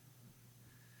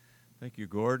Thank you,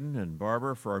 Gordon and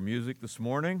Barbara, for our music this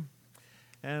morning.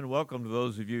 And welcome to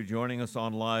those of you joining us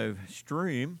on live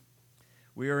stream.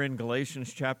 We are in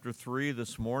Galatians chapter 3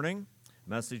 this morning,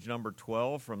 message number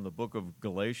 12 from the book of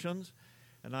Galatians.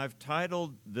 And I've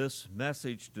titled this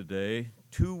message today,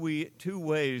 Two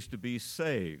Ways to Be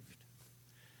Saved.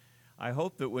 I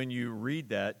hope that when you read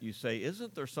that, you say,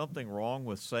 isn't there something wrong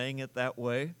with saying it that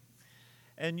way?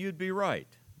 And you'd be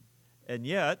right. And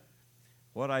yet,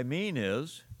 what I mean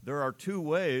is, there are two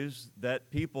ways that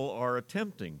people are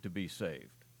attempting to be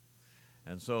saved.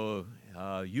 And so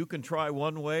you can try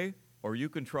one way or you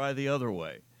can try the other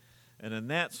way. And in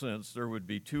that sense, there would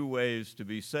be two ways to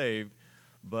be saved,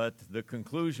 but the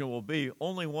conclusion will be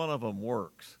only one of them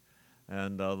works.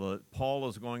 And Paul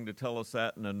is going to tell us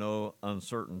that in no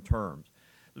uncertain terms.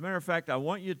 As a matter of fact, I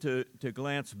want you to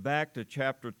glance back to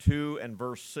chapter 2 and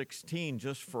verse 16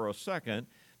 just for a second,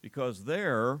 because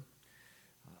there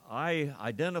I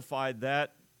identified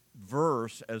that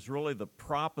verse as really the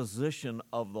proposition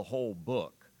of the whole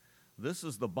book. This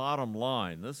is the bottom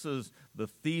line. This is the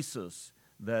thesis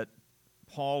that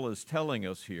Paul is telling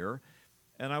us here.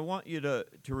 And I want you to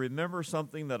remember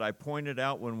something that I pointed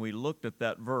out when we looked at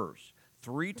that verse.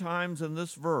 3 times in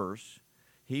this verse,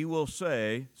 he will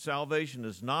say, salvation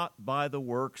is not by the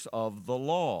works of the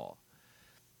law.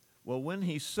 Well, when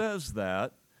he says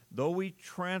that, though we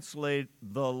translate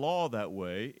the law that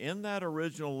way, in that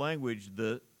original language,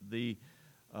 the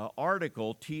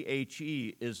article,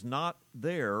 the, is not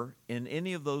there in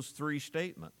any of those 3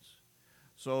 statements.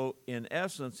 So, in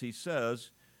essence, he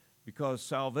says, because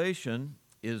salvation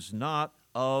is not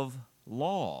of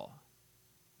law,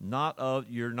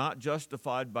 you're not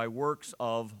justified by works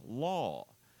of law.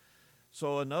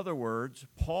 So, in other words,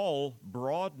 Paul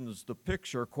broadens the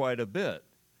picture quite a bit.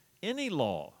 Any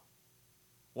law,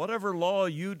 whatever law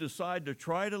you decide to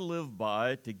try to live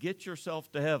by to get yourself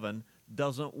to heaven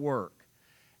doesn't work.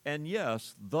 And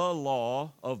yes, the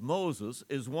law of Moses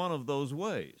is one of those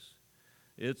ways.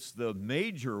 It's the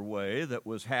major way that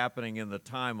was happening in the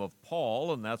time of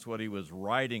Paul, and that's what he was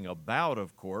writing about,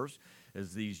 of course,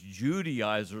 as these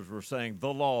Judaizers were saying,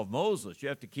 the law of Moses. You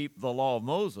have to keep the law of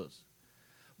Moses.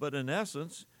 But in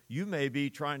essence, you may be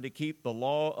trying to keep the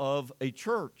law of a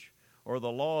church, or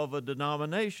the law of a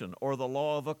denomination, or the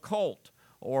law of a cult,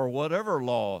 or whatever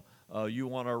law you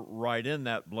want to write in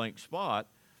that blank spot.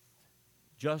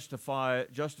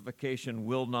 Justification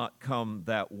will not come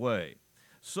that way.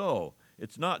 So,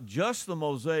 it's not just the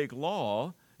Mosaic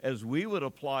law as we would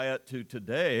apply it to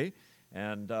today.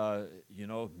 And,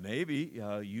 maybe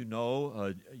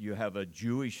you have a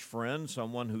Jewish friend,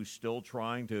 someone who's still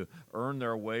trying to earn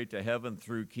their way to heaven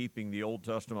through keeping the Old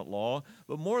Testament law.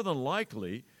 But more than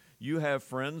likely, you have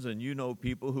friends and you know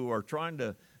people who are trying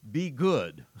to be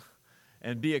good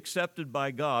and be accepted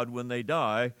by God when they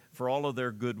die for all of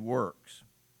their good works.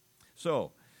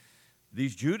 So,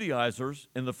 these Judaizers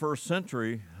in the first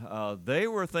century, they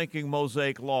were thinking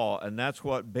Mosaic law, and that's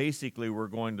what basically we're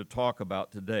going to talk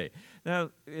about today. Now,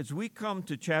 as we come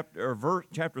to chapter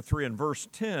 3 and verse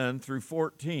 10 through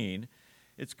 14,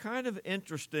 it's kind of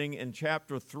interesting in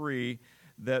chapter 3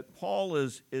 that Paul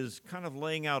is kind of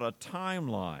laying out a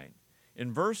timeline.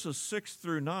 In verses 6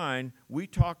 through 9, we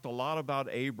talked a lot about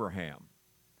Abraham.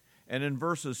 And in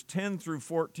verses 10 through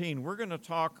 14, we're going to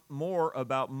talk more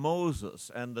about Moses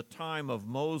and the time of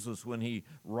Moses when he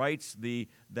writes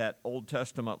that Old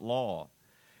Testament law.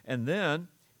 And then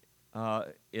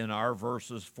in our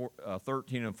verses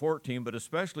 13 and 14, but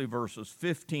especially verses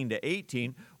 15 to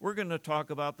 18, we're going to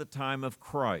talk about the time of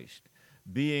Christ,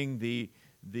 being the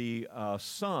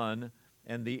son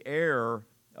and the heir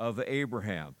of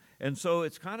Abraham. And so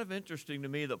it's kind of interesting to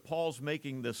me that Paul's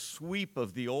making this sweep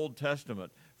of the Old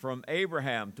Testament from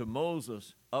Abraham to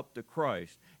Moses up to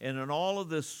Christ. And in all of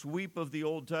this sweep of the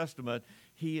Old Testament,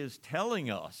 he is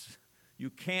telling us you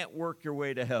can't work your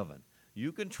way to heaven.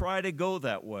 You can try to go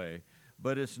that way,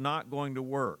 but it's not going to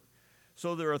work.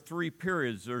 So there are 3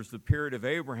 periods. There's the period of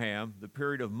Abraham, the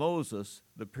period of Moses,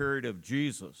 the period of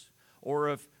Jesus. Or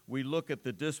if we look at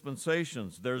the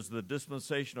dispensations, there's the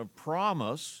dispensation of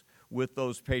promise with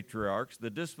those patriarchs, the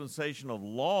dispensation of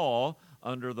law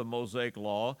under the Mosaic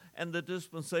law, and the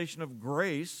dispensation of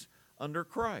grace under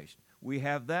Christ. We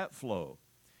have that flow.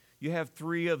 You have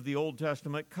 3 of the Old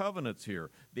Testament covenants here.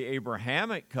 The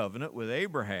Abrahamic covenant with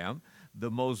Abraham,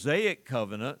 the Mosaic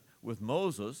covenant with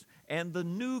Moses, and the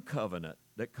new covenant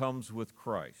that comes with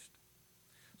Christ.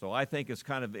 So I think it's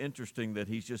kind of interesting that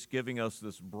he's just giving us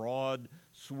this broad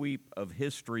sweep of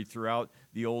history throughout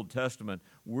the Old Testament.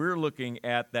 We're looking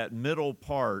at that middle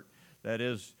part that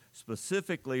is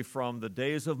specifically from the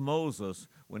days of Moses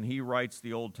when he writes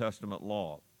the Old Testament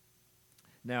law.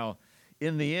 Now,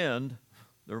 in the end,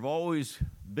 there have always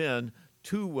been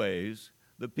two ways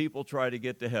that people try to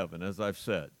get to heaven, as I've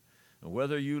said. And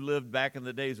whether you lived back in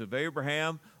the days of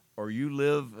Abraham or you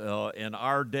live in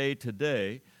our day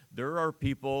today, there are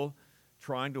people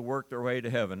trying to work their way to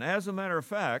heaven. As a matter of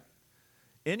fact,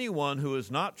 anyone who is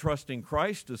not trusting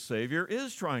Christ as Savior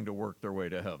is trying to work their way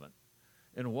to heaven.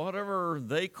 And whatever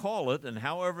they call it and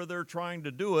however they're trying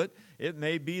to do it, it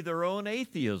may be their own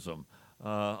atheism.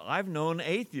 I've known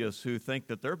atheists who think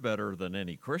that they're better than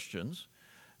any Christians,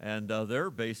 and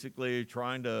they're basically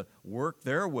trying to work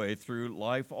their way through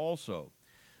life also.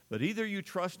 But either you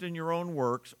trust in your own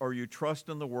works or you trust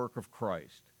in the work of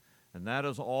Christ. And that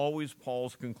is always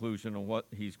Paul's conclusion on what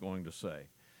he's going to say.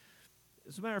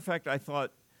 As a matter of fact, I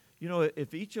thought,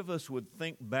 if each of us would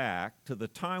think back to the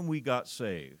time we got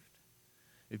saved,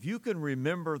 if you can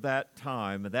remember that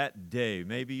time, that day,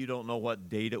 maybe you don't know what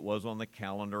date it was on the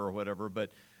calendar or whatever,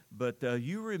 but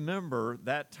you remember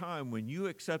that time when you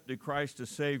accepted Christ as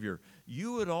Savior,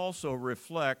 you would also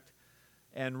reflect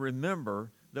and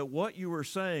remember that what you were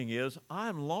saying is,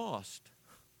 I'm lost.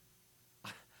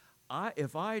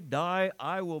 If I die,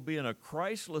 I will be in a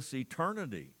Christless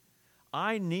eternity.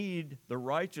 I need the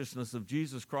righteousness of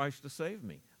Jesus Christ to save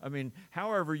me. I mean,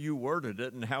 however you worded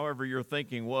it and however your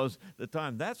thinking was at the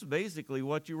time, that's basically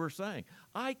what you were saying.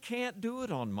 I can't do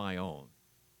it on my own.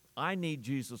 I need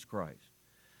Jesus Christ.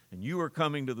 And you are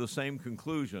coming to the same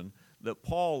conclusion that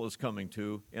Paul is coming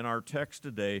to in our text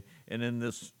today and in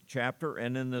this chapter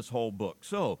and in this whole book.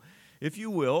 So, if you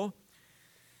will,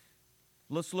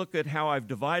 let's look at how I've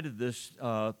divided this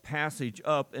passage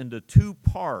up into two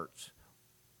parts.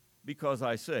 Because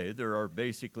I say there are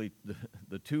basically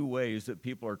the two ways that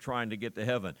people are trying to get to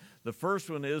heaven. The first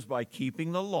one is by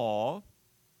keeping the law,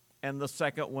 and the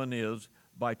second one is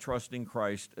by trusting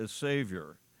Christ as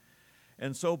Savior.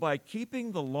 And so by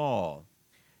keeping the law,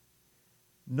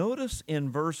 notice in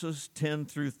verses 10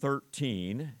 through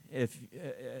 13,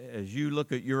 as you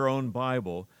look at your own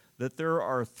Bible, that there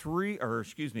are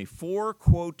four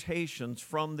quotations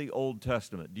from the Old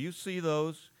Testament. Do you see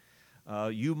those?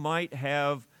 You might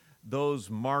have those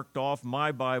marked off.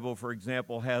 My Bible, for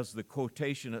example, has the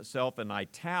quotation itself in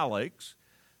italics.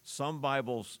 Some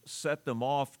Bibles set them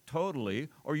off totally,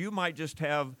 or you might just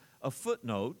have a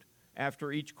footnote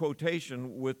after each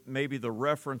quotation with maybe the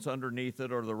reference underneath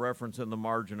it or the reference in the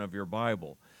margin of your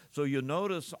Bible. So you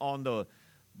notice on the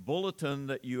bulletin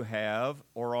that you have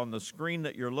or on the screen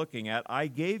that you're looking at, I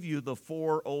gave you the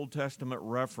four Old Testament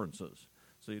references,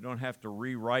 so you don't have to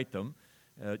rewrite them.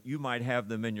 You might have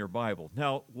them in your Bible.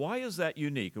 Now, why is that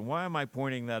unique, and why am I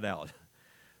pointing that out?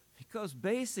 Because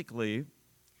basically,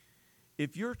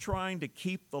 if you're trying to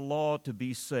keep the law to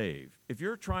be saved, if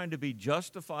you're trying to be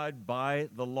justified by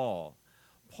the law,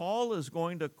 Paul is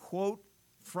going to quote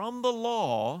from the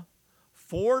law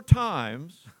 4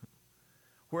 times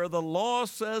where the law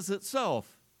says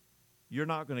itself, you're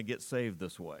not going to get saved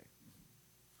this way.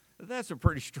 That's a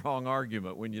pretty strong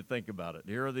argument when you think about it.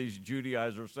 Here are these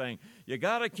Judaizers saying, you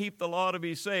got to keep the law to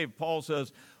be saved. Paul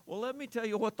says, well, let me tell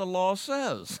you what the law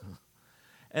says.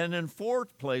 And in 4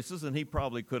 places, and he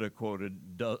probably could have quoted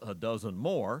a dozen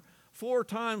more, 4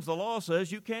 times the law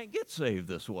says you can't get saved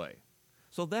this way.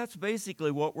 So that's basically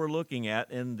what we're looking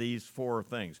at in these 4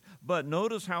 things. But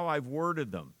notice how I've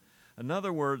worded them. In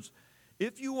other words,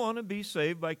 if you want to be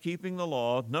saved by keeping the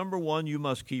law, number 1, you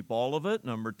must keep all of it.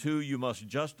 Number 2, you must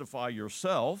justify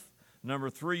yourself.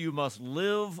 Number 3, you must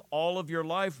live all of your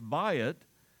life by it.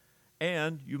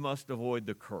 And you must avoid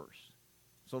the curse.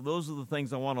 So those are the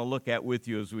things I want to look at with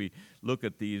you as we look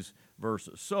at these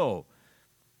verses. So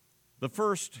the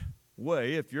first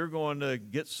way, if you're going to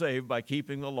get saved by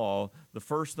keeping the law, the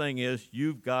first thing is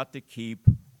you've got to keep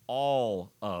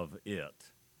all of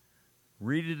it.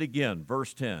 Read it again,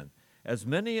 verse 10. As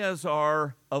many as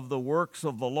are of the works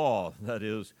of the law, that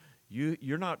is,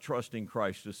 you're not trusting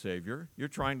Christ as Savior, you're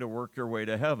trying to work your way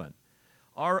to heaven,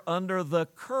 are under the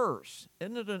curse.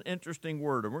 Isn't it an interesting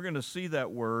word? And we're going to see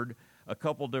that word a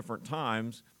couple different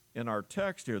times in our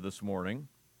text here this morning.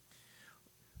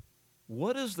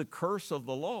 What is the curse of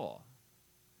the law?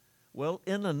 Well,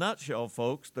 in a nutshell,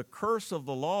 folks, the curse of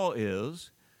the law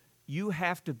is you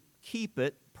have to keep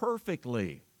it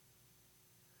perfectly.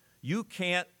 You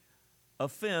can't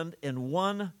offend in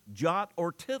one jot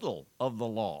or tittle of the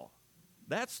law.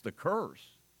 That's the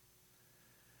curse.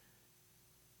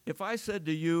 If I said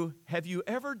to you, have you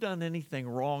ever done anything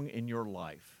wrong in your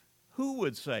life? Who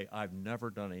would say, I've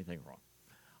never done anything wrong?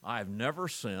 I've never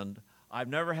sinned. I've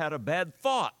never had a bad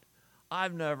thought.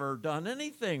 I've never done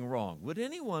anything wrong. Would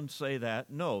anyone say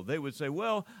that? No. They would say,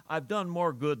 well, I've done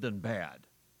more good than bad.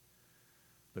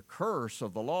 The curse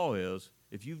of the law is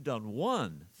If you've done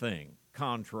one thing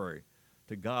contrary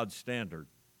to God's standard,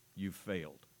 you've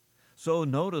failed. So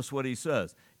notice what he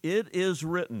says. It is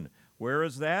written. Where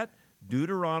is that?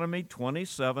 Deuteronomy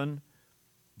 27,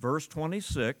 verse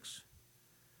 26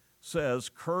 says,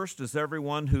 cursed is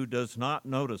everyone who does not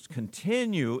notice.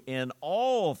 Continue in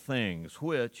all things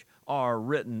which are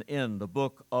written in the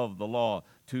book of the law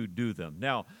to do them.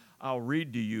 Now, I'll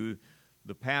read to you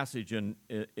the passage in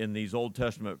these Old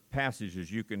Testament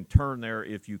passages. You can turn there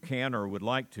if you can or would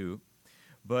like to.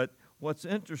 But what's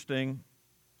interesting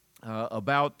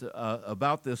about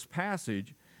this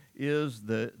passage is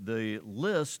the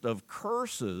list of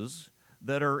curses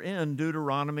that are in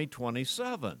Deuteronomy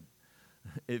 27.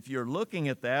 If you're looking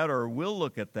at that, or will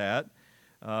look at that,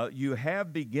 you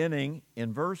have beginning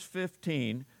in verse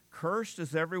 15, cursed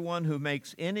is everyone who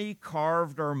makes any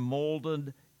carved or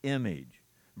molded image.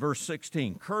 Verse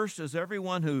 16, cursed is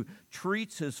everyone who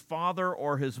treats his father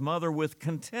or his mother with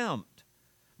contempt.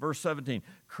 Verse 17,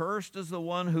 cursed is the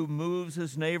one who moves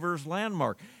his neighbor's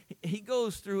landmark. He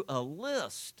goes through a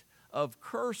list of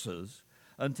curses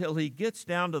until he gets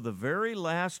down to the very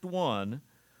last one,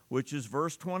 which is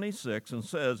verse 26, and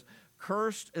says,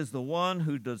 cursed is the one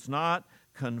who does not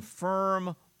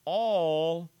confirm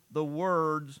all the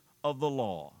words of the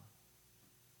law.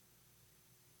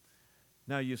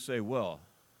 Now you say, well,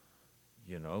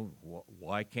 you know,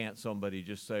 why can't somebody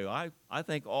just say, I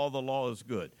think all the law is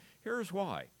good? Here's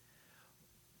why.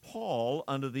 Paul,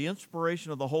 under the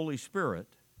inspiration of the Holy Spirit,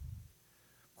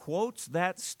 quotes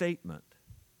that statement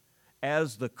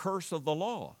as the curse of the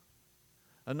law.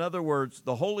 In other words,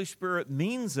 the Holy Spirit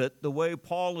means it the way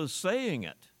Paul is saying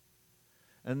it.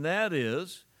 And that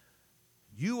is,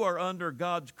 you are under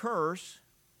God's curse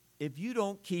if you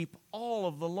don't keep all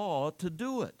of the law to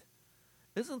do it.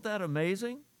 Isn't that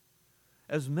amazing?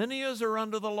 As many as are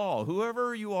under the law,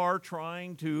 whoever you are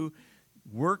trying to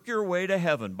work your way to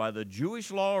heaven by the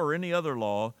Jewish law or any other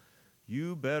law,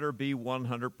 you better be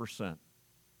 100%,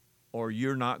 or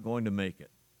you're not going to make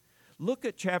it. Look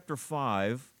at chapter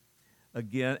 5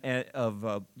 again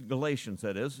of Galatians,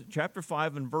 that is, chapter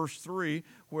 5 and verse 3,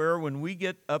 where when we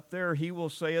get up there, he will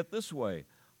say it this way,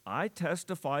 I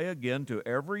testify again to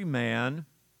every man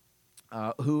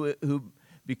who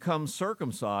becomes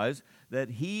circumcised that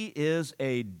he is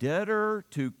a debtor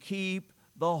to keep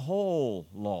the whole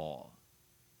law.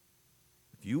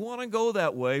 If you want to go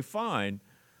that way, fine.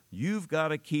 You've got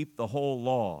to keep the whole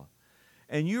law.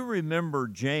 And you remember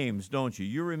James, don't you?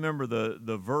 You remember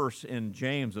the verse in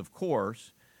James, of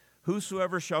course.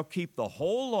 Whosoever shall keep the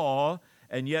whole law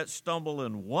and yet stumble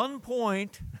in one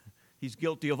point, he's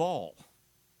guilty of all.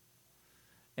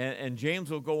 And James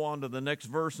will go on to the next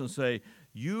verse and say,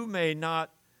 you may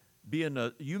not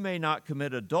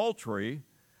commit adultery,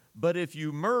 but if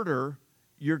you murder,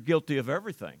 you're guilty of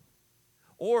everything.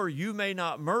 Or you may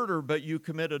not murder, but you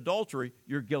commit adultery,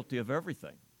 you're guilty of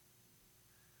everything.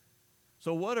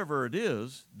 So whatever it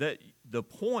is, that the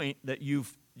point that you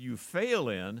fail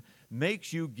in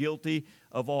makes you guilty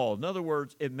of all. In other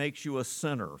words, it makes you a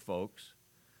sinner, folks.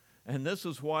 And this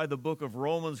is why the book of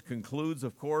Romans concludes,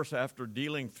 of course, after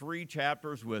dealing 3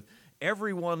 chapters with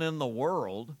everyone in the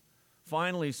world,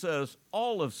 finally says,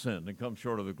 all have sinned and come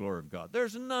short of the glory of God.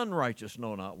 There's none righteous,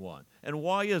 no, not one. And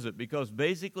why is it? Because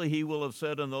basically he will have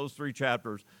said in those 3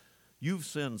 chapters, you've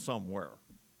sinned somewhere.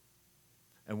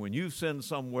 And when you've sinned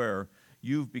somewhere,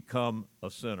 you've become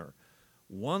a sinner.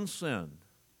 One sin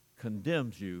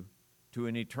condemns you to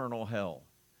an eternal hell.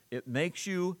 It makes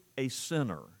you a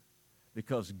sinner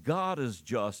because God is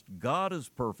just, God is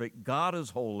perfect, God is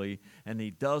holy, and he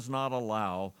does not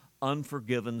allow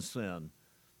unforgiven sin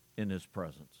in his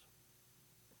presence.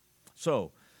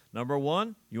 So, number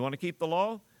 1, you want to keep the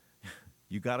law?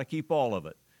 You got to keep all of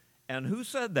it. And who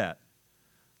said that?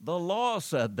 The law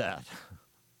said that.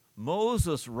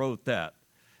 Moses wrote that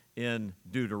in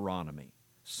Deuteronomy.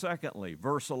 Secondly,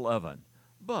 verse 11,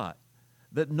 but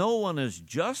that no one is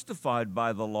justified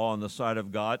by the law in the sight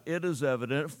of God, it is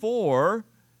evident for,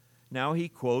 now he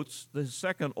quotes the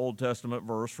second Old Testament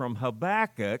verse from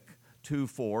Habakkuk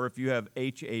 2:4. If you have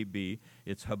H-A-B,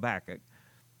 it's Habakkuk.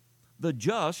 The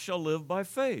just shall live by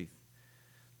faith.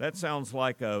 That sounds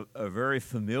like a very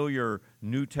familiar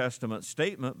New Testament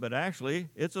statement, but actually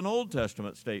it's an Old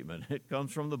Testament statement. It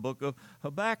comes from the book of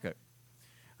Habakkuk.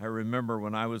 I remember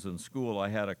when I was in school, I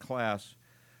had a class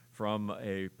from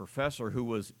a professor who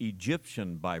was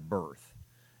Egyptian by birth,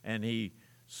 and he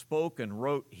spoke and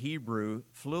wrote Hebrew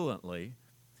fluently,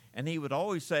 and he would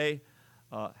always say,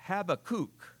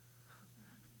 Habakkuk.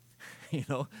 You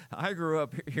know, I grew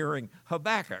up hearing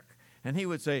Habakkuk, and he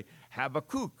would say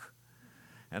Habakkuk.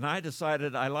 And I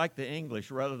decided I like the English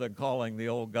rather than calling the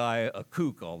old guy a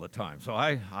kook all the time. So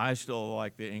I still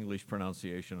like the English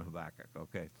pronunciation of Habakkuk,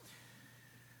 okay.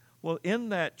 Well, in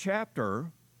that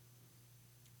chapter,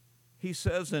 he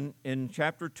says in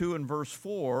chapter 2 and verse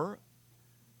 4,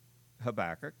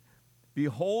 Habakkuk,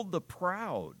 "Behold the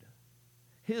proud,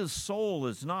 his soul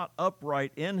is not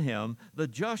upright in him, the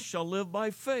just shall live by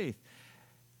faith."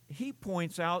 He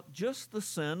points out just the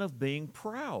sin of being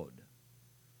proud.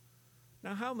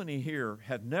 Now, how many here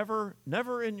have never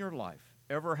in your life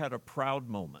ever had a proud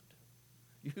moment?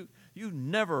 You've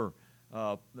never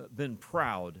been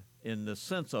proud in the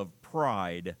sense of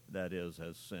pride, that is,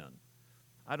 as sin.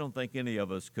 I don't think any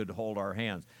of us could hold our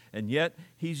hands. And yet,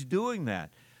 he's doing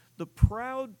that. The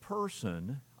proud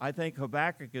person, I think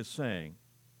Habakkuk is saying,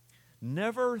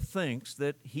 never thinks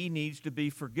that he needs to be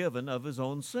forgiven of his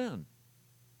own sin.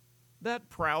 That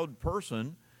proud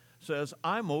person says,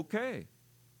 I'm okay.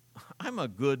 I'm a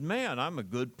good man. I'm a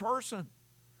good person.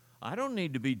 I don't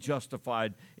need to be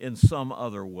justified in some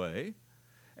other way.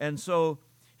 And so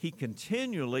he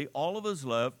continually, all of his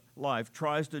life,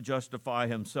 tries to justify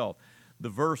himself. The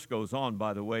verse goes on,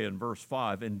 by the way, in verse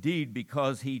 5. "Indeed,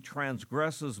 because he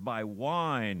transgresses by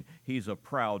wine, he's a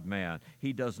proud man.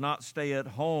 He does not stay at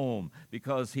home,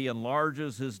 because he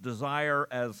enlarges his desire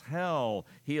as hell.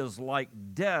 He is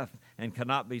like death and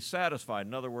cannot be satisfied."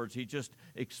 In other words, he just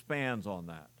expands on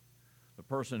that. The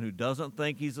person who doesn't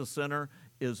think he's a sinner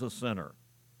is a sinner.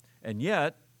 And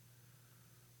yet,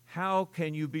 how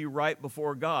can you be right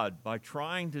before God? By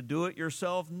trying to do it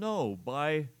yourself? No,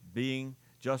 by being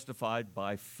justified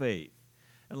by faith.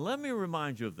 And let me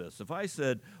remind you of this. If I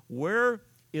said, where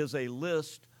is a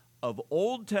list of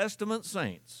Old Testament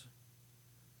saints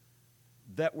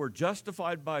that were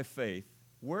justified by faith,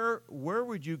 where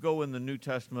would you go in the New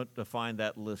Testament to find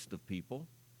that list of people?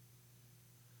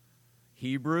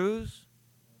 Hebrews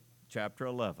chapter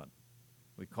 11.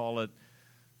 We call it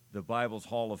the Bible's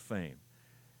Hall of Fame.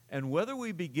 And whether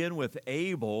we begin with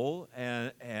Abel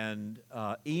and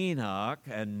Enoch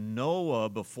and Noah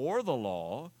before the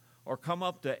law, or come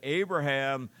up to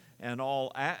Abraham and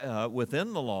all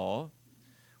within the law,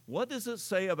 what does it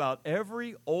say about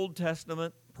every Old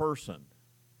Testament person?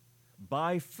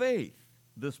 By faith,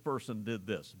 this person did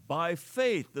this. By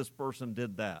faith, this person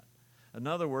did that. In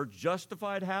other words,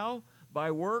 justified how?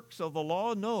 By works of the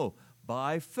law? No,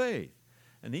 by faith.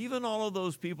 And even all of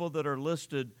those people that are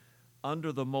listed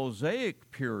under the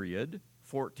Mosaic period,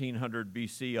 1400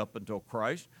 BC up until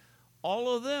Christ,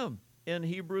 all of them in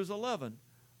Hebrews 11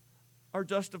 are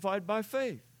justified by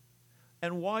faith.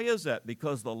 And why is that?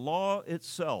 Because the law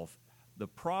itself, the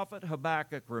prophet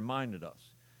Habakkuk reminded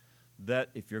us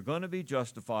that if you're going to be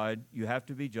justified, you have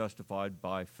to be justified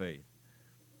by faith.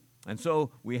 And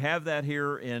so we have that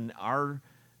here in our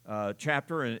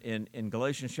chapter, in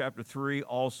Galatians chapter 3,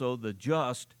 also, the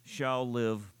just shall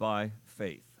live by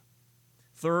faith.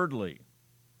 Thirdly,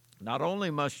 not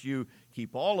only must you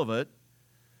keep all of it,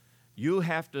 you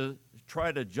have to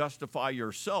try to justify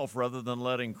yourself rather than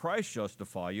letting Christ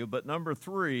justify you. But number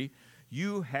 3,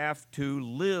 you have to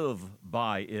live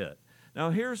by it.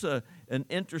 Now, here's an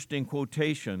interesting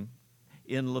quotation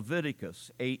in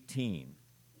Leviticus 18.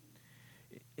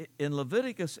 In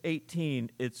Leviticus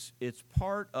 18, it's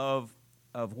part of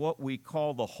what we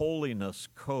call the holiness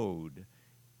code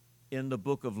in the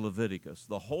book of Leviticus.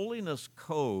 The holiness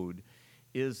code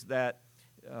is that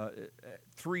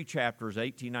 3 chapters,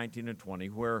 18, 19, and 20,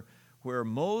 where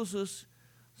Moses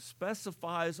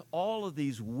specifies all of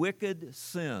these wicked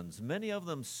sins, many of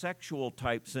them sexual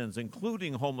type sins,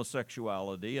 including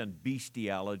homosexuality and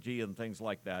bestiality and things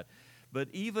like that. But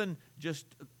even just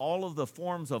all of the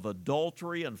forms of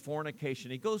adultery and fornication.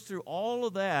 He goes through all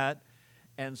of that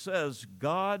and says,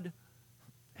 God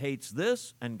hates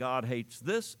this, and God hates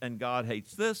this, and God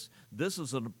hates this. This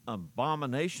is an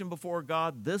abomination before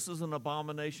God. This is an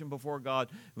abomination before God.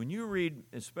 When you read,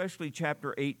 especially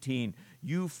chapter 18,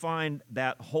 you find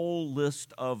that whole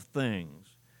list of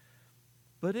things.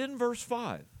 But in verse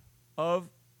 5 of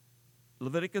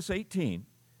Leviticus 18,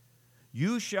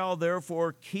 "You shall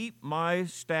therefore keep my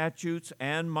statutes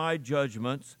and my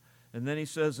judgments." And then he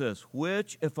says this,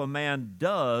 "Which if a man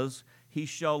does, he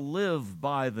shall live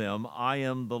by them. I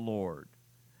am the Lord."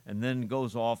 And then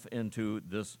goes off into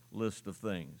this list of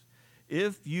things.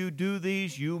 If you do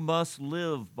these, you must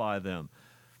live by them.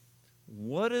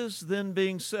 What is then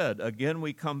being said? Again,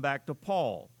 we come back to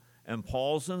Paul. And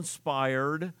Paul's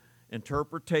inspired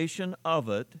interpretation of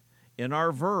it in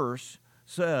our verse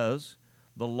says,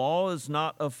 the law is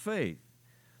not of faith.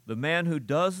 The man who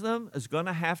does them is going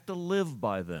to have to live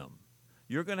by them.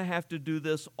 You're going to have to do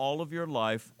this all of your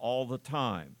life, all the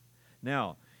time.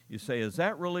 Now, You say, is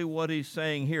that really what he's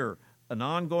saying here? An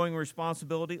ongoing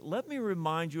responsibility? Let me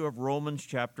remind you of Romans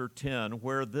chapter 10,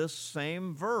 where this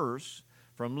same verse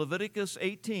from Leviticus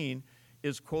 18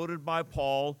 is quoted by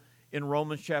Paul in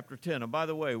Romans chapter 10. And by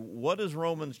the way, what is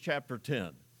Romans chapter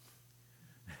 10?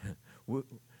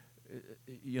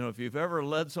 If you've ever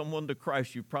led someone to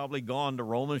Christ, you've probably gone to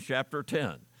Romans chapter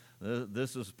 10.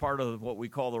 This is part of what we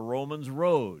call the Romans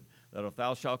road, that if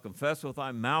thou shalt confess with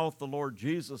thy mouth the Lord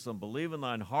Jesus and believe in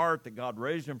thine heart that God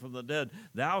raised him from the dead,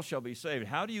 thou shalt be saved.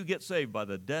 How do you get saved? By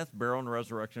the death, burial, and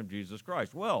resurrection of Jesus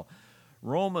Christ. Well,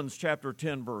 Romans chapter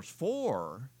 10, verse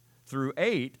 4 through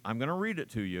 8, I'm going to read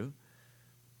it to you,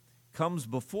 comes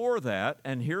before that,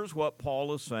 and here's what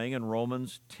Paul is saying in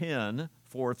Romans 10,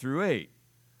 4 through 8.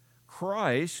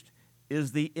 Christ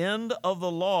is the end of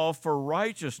the law for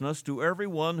righteousness to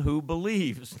everyone who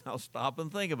believes. Now stop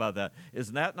and think about that.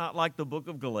 Isn't that not like the book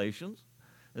of Galatians?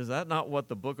 Is that not what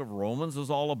the book of Romans is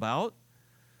all about?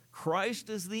 Christ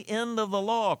is the end of the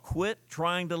law. Quit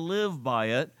trying to live by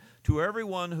it to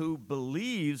everyone who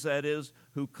believes, that is,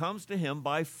 who comes to him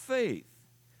by faith.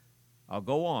 I'll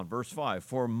go on, verse 5.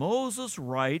 For Moses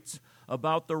writes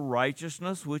about the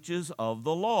righteousness which is of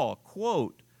the law,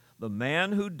 quote, the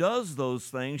man who does those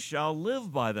things shall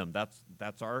live by them.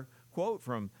 That's our quote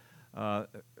from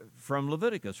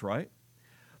Leviticus, right?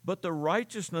 But the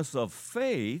righteousness of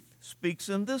faith speaks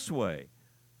in this way,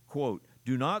 quote,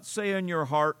 do not say in your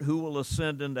heart who will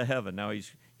ascend into heaven. Now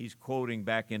he's quoting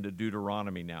back into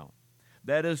Deuteronomy now.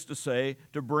 That is to say,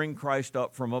 to bring Christ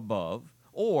up from above,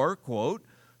 or, quote,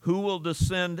 who will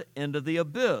descend into the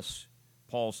abyss.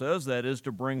 Paul says that is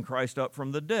to bring Christ up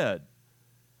from the dead.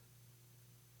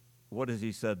 What has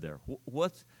he said there?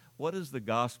 What is the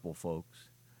gospel, folks?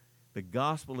 The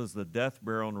gospel is the death,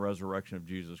 burial, and resurrection of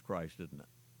Jesus Christ, isn't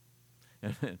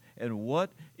it?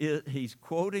 And he's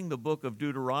quoting the book of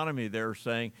Deuteronomy there,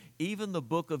 saying, even the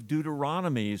book of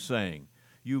Deuteronomy is saying,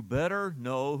 you better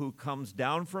know who comes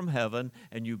down from heaven,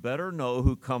 and you better know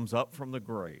who comes up from the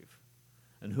grave.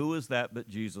 And who is that but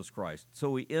Jesus Christ?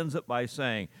 So he ends it by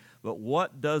saying, but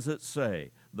what does it say?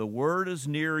 The word is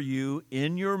near you,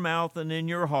 in your mouth and in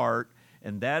your heart,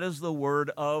 and that is the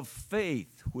word of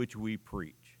faith which we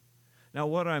preach. Now,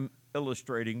 what I'm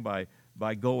illustrating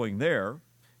by going there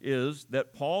is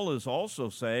that Paul is also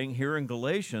saying here in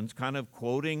Galatians, kind of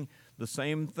quoting the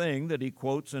same thing that he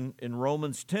quotes in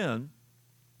Romans 10,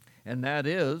 and that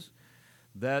is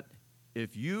that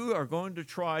if you are going to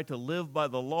try to live by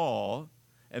the law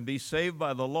and be saved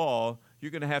by the law,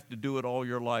 you're going to have to do it all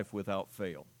your life without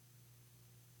fail.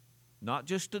 Not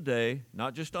just today,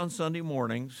 not just on Sunday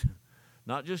mornings,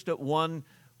 not just at one,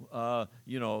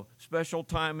 special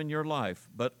time in your life,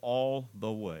 but all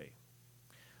the way.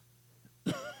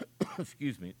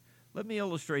 Excuse me. Let me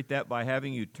illustrate that by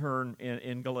having you turn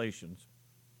in Galatians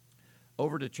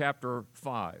over to chapter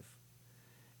 5.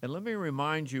 And let me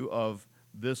remind you of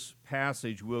this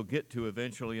passage we'll get to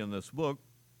eventually in this book.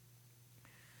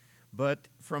 But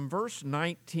from verse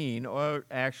 19, or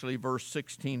actually verse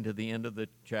 16 to the end of the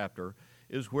chapter,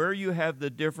 is where you have the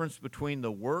difference between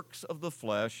the works of the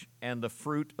flesh and the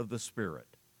fruit of the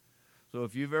Spirit. So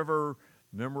if you've ever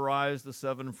memorized the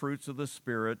 7 fruits of the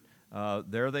Spirit,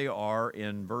 there they are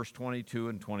in verse 22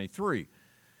 and 23.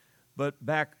 But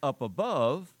back up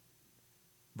above,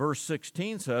 verse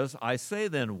 16 says, I say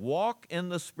then, walk in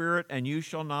the Spirit, and you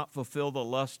shall not fulfill the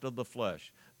lust of the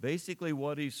flesh. Basically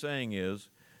what he's saying is,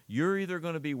 you're either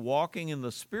going to be walking in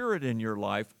the Spirit in your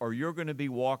life, or you're going to be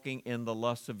walking in the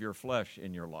lusts of your flesh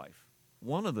in your life.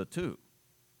 One of the two.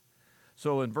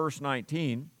 So in verse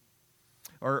 19,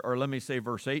 or let me say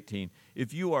verse 18,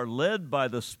 if you are led by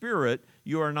the Spirit,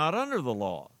 you are not under the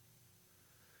law.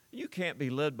 You can't be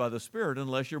led by the Spirit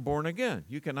unless you're born again.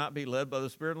 You cannot be led by the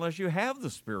Spirit unless you have the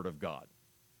Spirit of God.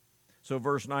 So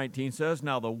verse 19 says,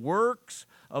 now the works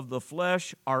of the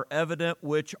flesh are evident,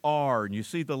 which are, and you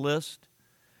see the list?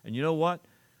 And you know what?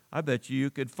 I bet you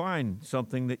could find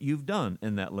something that you've done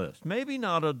in that list. Maybe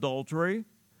not adultery,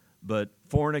 but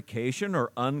fornication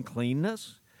or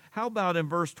uncleanness. How about in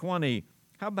verse 20,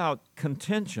 how about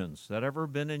contentions? That ever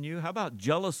been in you? How about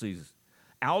jealousies?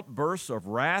 Outbursts of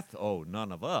wrath? Oh,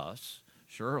 none of us,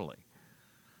 surely.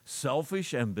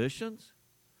 Selfish ambitions?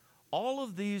 All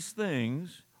of these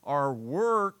things are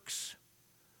works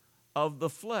of the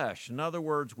flesh. In other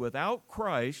words, without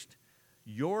Christ,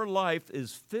 your life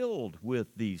is filled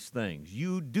with these things.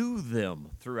 You do them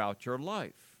throughout your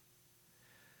life.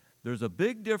 There's a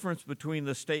big difference between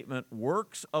the statement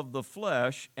works of the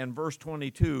flesh and verse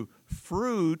 22,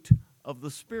 fruit of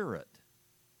the Spirit.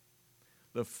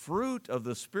 The fruit of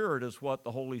the Spirit is what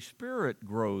the Holy Spirit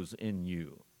grows in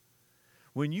you.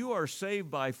 When you are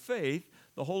saved by faith,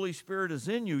 the Holy Spirit is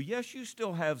in you, yes, you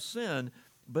still have sin,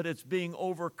 but it's being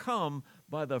overcome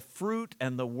by the fruit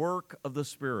and the work of the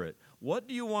Spirit. What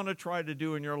do you want to try to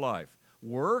do in your life?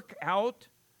 Work out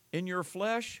in your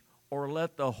flesh, or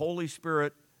let the Holy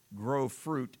Spirit grow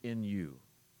fruit in you?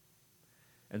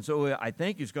 And so I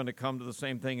think he's going to come to the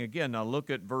same thing again. Now look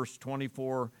at verse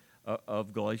 24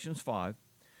 of Galatians 5.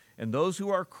 And those who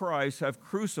are Christ have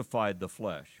crucified the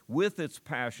flesh with its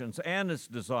passions and its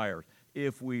desires.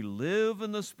 If we live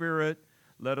in the Spirit,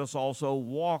 let us also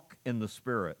walk in the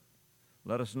Spirit.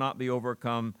 Let us not be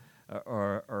overcome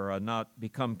or not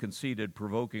become conceited,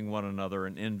 provoking one another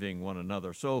and envying one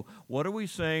another. So what are we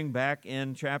saying back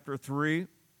in chapter 3?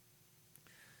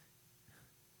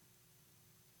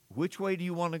 Which way do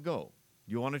you want to go?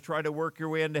 You want to try to work your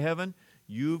way into heaven?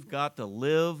 You've got to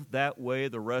live that way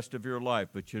the rest of your life.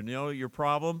 But you know your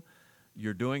problem?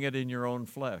 You're doing it in your own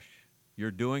flesh.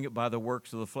 You're doing it by the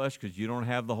works of the flesh because you don't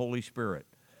have the Holy Spirit.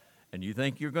 And you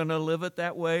think you're going to live it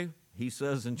that way? He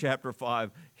says in chapter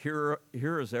 5, here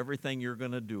is everything you're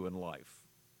going to do in life.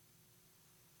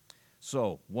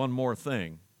 So, one more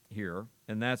thing here,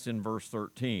 and that's in verse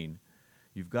 13.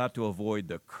 You've got to avoid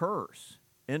the curse.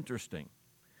 Interesting.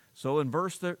 So in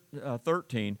verse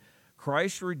 13,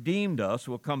 Christ redeemed us.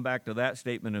 We'll come back to that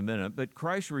statement in a minute. But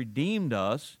Christ redeemed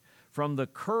us from the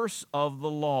curse of the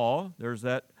law. There's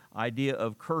that idea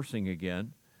of cursing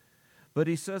again. But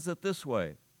he says it this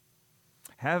way.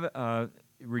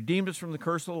 Redeemed us from the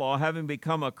curse of the law, having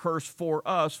become a curse for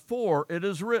us, for it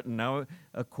is written. Now,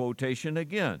 a quotation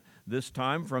again, this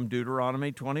time from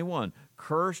Deuteronomy 21.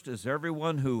 Cursed is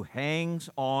everyone who hangs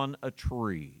on a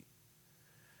tree.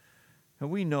 And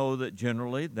we know that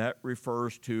generally that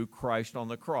refers to Christ on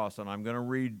the cross. And I'm going to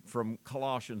read from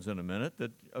Colossians in a minute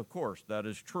that, of course, that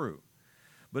is true.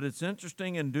 But it's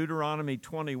interesting in Deuteronomy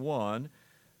 21,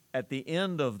 at the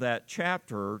end of that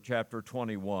chapter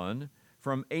 21,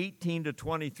 from 18 to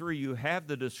 23, you have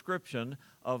the description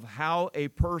of how a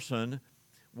person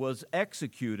was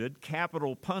executed,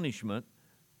 capital punishment,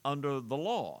 under the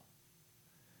law.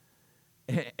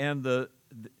 And the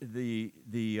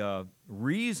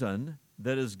reason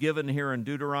that is given here in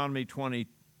Deuteronomy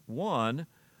 21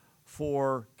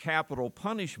 for capital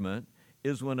punishment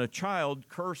is when a child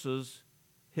curses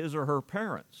his or her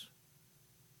parents.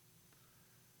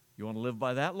 You want to live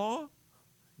by that law?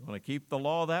 You want to keep the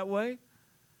law that way?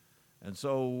 And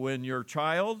so when your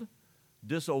child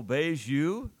disobeys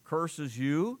you, curses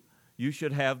you, you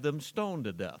should have them stoned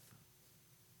to death.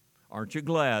 Aren't you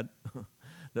glad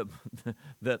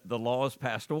that the law has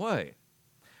passed away?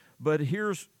 But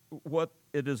here's what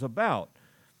it is about.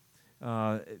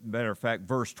 Matter of fact,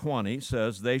 verse 20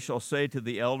 says, they shall say to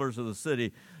the elders of the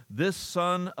city, this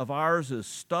son of ours is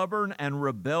stubborn and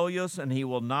rebellious, and he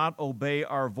will not obey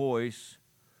our voice.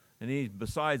 And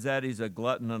besides that, he's a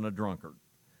glutton and a drunkard.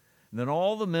 And then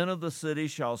all the men of the city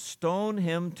shall stone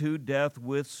him to death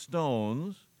with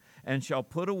stones, and shall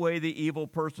put away the evil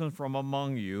person from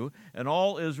among you, and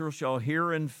all Israel shall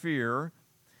hear and fear.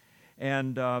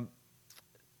 And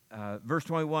verse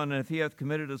 21, and if he hath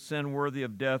committed a sin worthy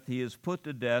of death, he is put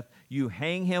to death. You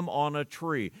hang him on a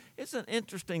tree. It's an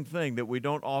interesting thing that we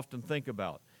don't often think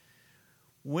about.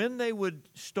 When they would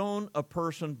stone a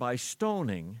person by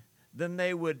stoning, then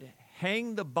they would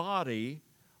hang the body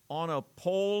on a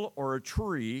pole or a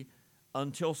tree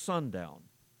until sundown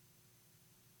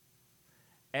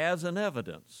as an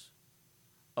evidence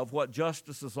of what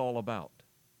justice is all about.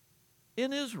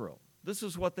 In Israel, this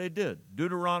is what they did.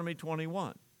 Deuteronomy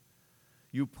 21.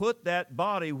 You put that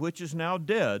body, which is now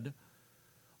dead,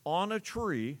 on a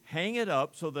tree, hang it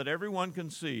up so that everyone can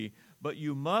see, but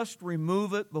you must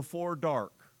remove it before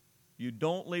dark. You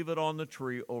don't leave it on the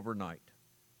tree overnight.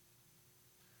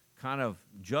 Kind of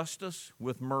justice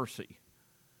with mercy.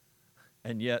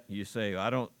 And yet you say, I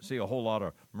don't see a whole lot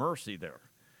of mercy there.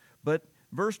 But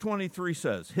verse 23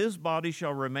 says, his body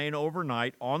shall remain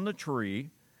overnight on the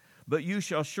tree, but you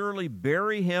shall surely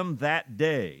bury him that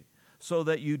day, so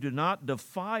that you do not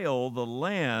defile the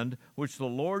land which the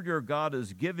Lord your God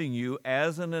is giving you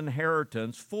as an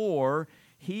inheritance, for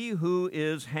he who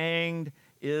is hanged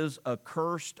is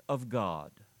accursed of God.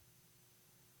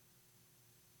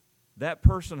 That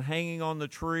person hanging on the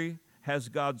tree has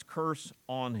God's curse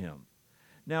on him.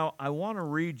 Now, I want to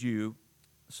read you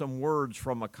some words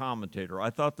from a commentator.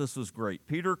 I thought this was great.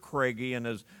 Peter Craigie, in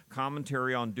his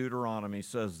commentary on Deuteronomy,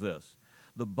 says this: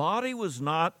 the body was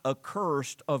not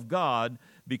accursed of God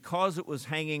because it was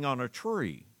hanging on a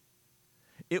tree.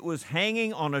 It was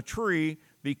hanging on a tree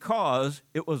because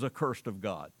it was accursed of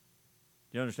God.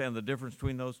 Do you understand the difference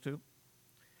between those two?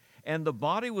 And the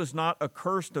body was not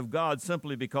accursed of God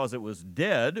simply because it was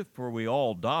dead, for we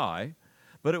all die,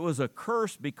 but it was a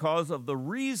curse because of the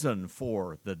reason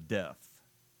for the death.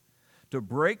 To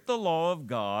break the law of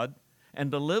God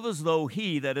and to live as though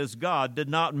he, that is God, did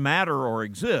not matter or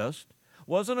exist,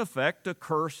 was in effect to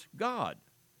curse God.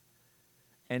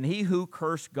 And he who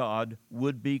cursed God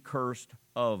would be cursed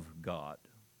of God.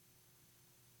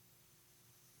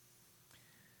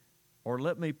 Or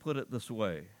let me put it this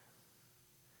way.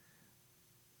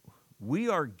 We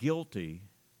are guilty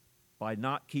by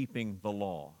not keeping the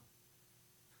law.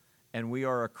 And we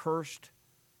are accursed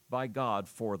by God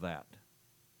for that.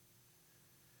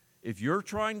 If you're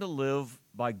trying to live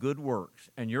by good works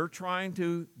and you're trying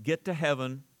to get to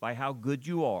heaven by how good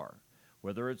you are,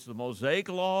 whether it's the Mosaic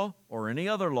law or any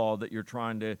other law that you're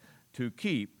trying to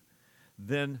keep,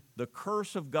 then the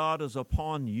curse of God is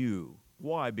upon you.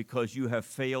 Why? Because you have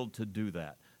failed to do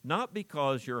that. Not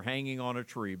because you're hanging on a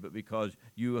tree, but because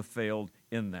you have failed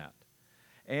in that.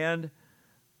 And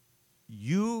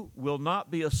you will not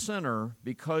be a sinner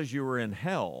because you are in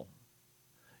hell.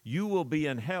 You will be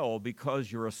in hell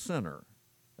because you're a sinner.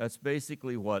 That's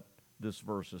basically what this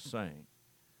verse is saying.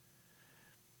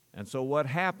 And so what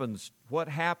happened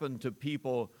to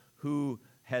people who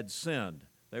had sinned?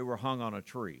 They were hung on a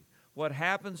tree. What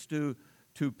happens to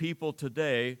people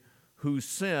today who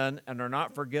sin and are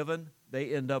not forgiven?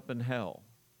 They end up in hell.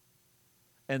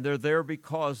 And they're there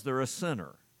because they're a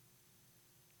sinner.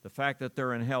 The fact that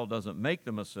they're in hell doesn't make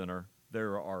them a sinner. They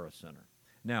are a sinner.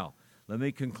 Now, let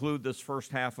me conclude this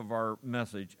first half of our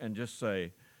message and just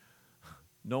say,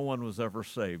 no one was ever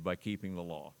saved by keeping the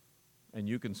law. And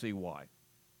you can see why.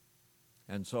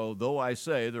 And so, though I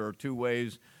say there are two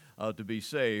ways to be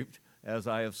saved, as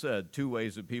I have said, two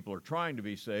ways that people are trying to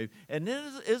be saved, and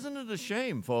isn't it a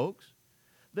shame, folks,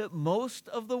 that most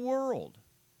of the world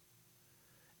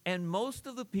and most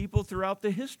of the people throughout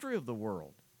the history of the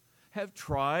world have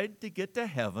tried to get to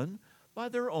heaven by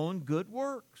their own good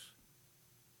works?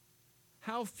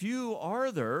 How few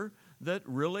are there that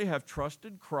really have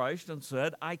trusted Christ and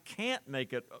said, I can't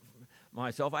make it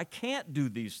myself, I can't do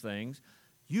these things,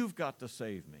 you've got to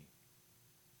save me.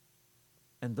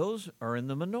 And those are in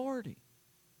the minority.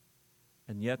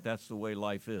 And yet that's the way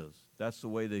life is. That's the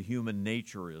way the human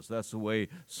nature is. That's the way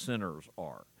sinners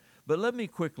are. But let me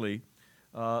quickly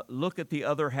look at the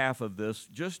other half of this,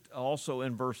 just also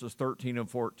in verses 13 and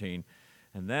 14.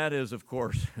 And that is, of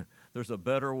course, there's a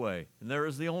better way. And there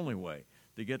is the only way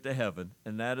to get to heaven,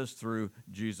 and that is through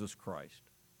Jesus Christ.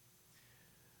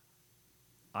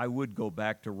 I would go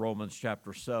back to Romans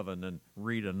chapter 7 and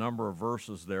read a number of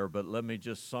verses there, but let me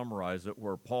just summarize it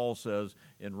where Paul says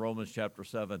in Romans chapter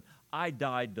 7, I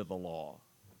died to the law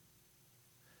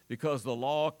because the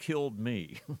law killed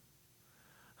me.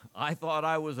 I thought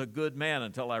I was a good man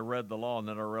until I read the law, and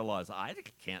then I realized I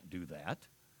can't do that.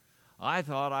 I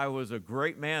thought I was a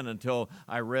great man until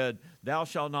I read, thou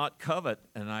shalt not covet,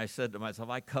 and I said to myself,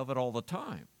 I covet all the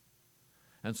time.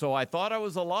 And so I thought I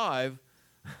was alive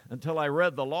until I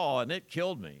read the law, and it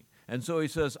killed me. And so he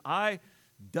says, I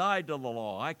died to the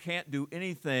law. I can't do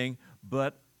anything,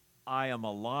 but I am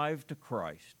alive to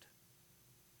Christ.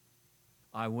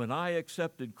 When I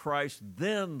accepted Christ,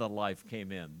 then the life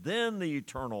came in. Then the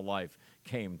eternal life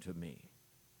came to me.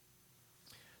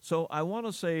 So I want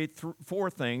to say four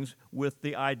things with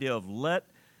the idea of let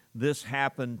this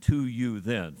happen to you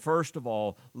then. First of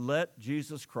all, let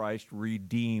Jesus Christ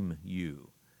redeem you.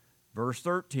 Verse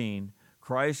 13,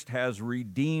 Christ has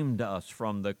redeemed us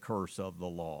from the curse of the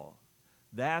law.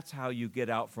 That's how you get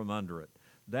out from under it.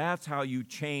 That's how you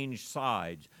change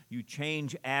sides. You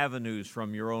change avenues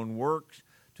from your own works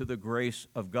to the grace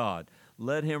of God.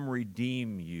 Let him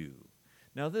redeem you.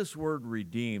 Now, this word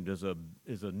redeemed is a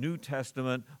New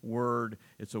Testament word.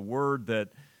 It's a word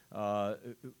that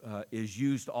is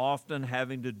used often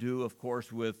having to do, of course,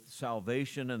 with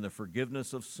salvation and the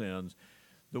forgiveness of sins.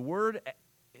 The word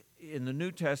in the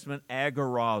New Testament,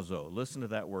 agorazo, listen to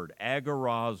that word.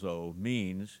 Agorazo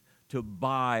means to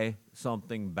buy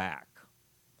something back,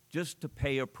 just to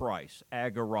pay a price,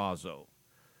 agorazo,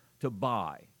 to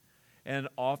buy. And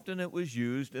often it was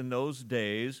used in those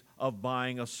days of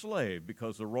buying a slave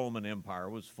because the Roman Empire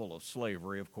was full of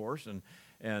slavery, of course,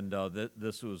 and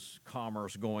this was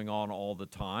commerce going on all the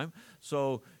time.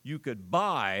 So you could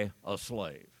buy a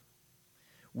slave.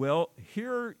 Well,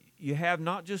 here you have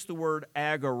not just the word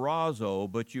agorazo,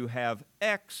 but you have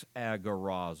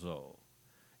ex-agorazo.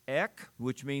 Ek,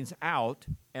 which means out,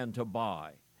 and to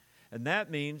buy. And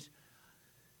that means,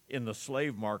 in the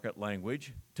slave market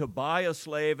language, to buy a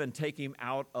slave and take him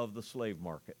out of the slave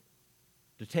market,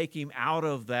 to take him out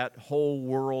of that whole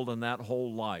world and that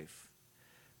whole life.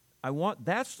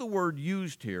 That's the word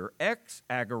used here,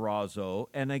 ex-agorazo,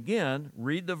 and again,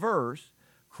 read the verse,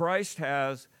 Christ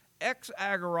has ex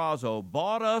agorazo,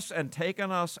 bought us and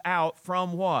taken us out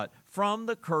from what? From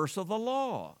the curse of the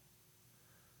law.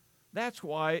 That's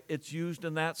why it's used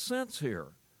in that sense here.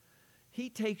 He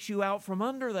takes you out from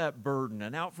under that burden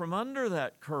and out from under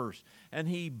that curse, and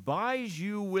he buys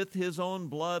you with his own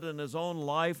blood and his own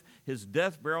life, his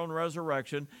death, burial, and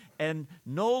resurrection, and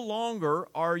no longer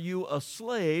are you a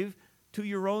slave to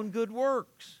your own good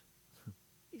works.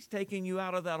 He's taking you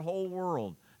out of that whole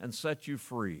world and set you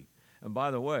free. And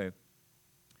by the way,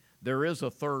 there is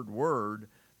a third word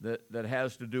that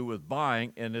has to do with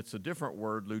buying, and it's a different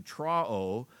word,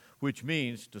 lutrao, which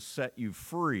means to set you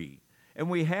free. And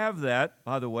we have that,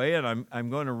 by the way, and I'm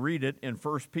going to read it in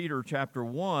 1 Peter chapter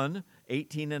 1,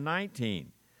 18 and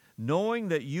 19. Knowing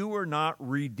that you were not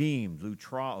redeemed,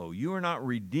 lutrao, you are not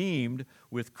redeemed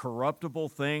with corruptible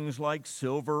things like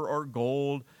silver or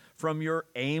gold from your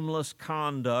aimless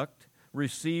conduct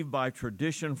received by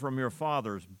tradition from your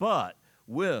fathers, but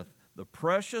with the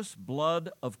precious blood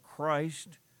of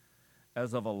Christ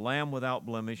as of a lamb without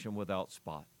blemish and without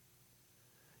spot.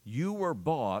 You were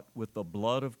bought with the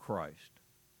blood of Christ.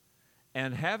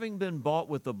 And having been bought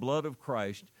with the blood of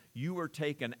Christ, you were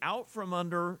taken out from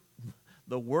under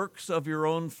the works of your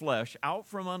own flesh, out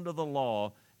from under the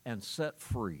law, and set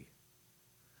free,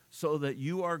 so that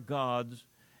you are God's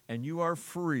and you are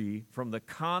free from the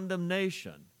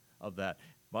condemnation of that.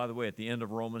 By the way, at the end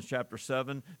of Romans chapter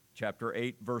 7, chapter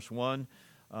 8, verse 1,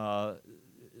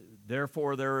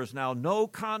 therefore there is now no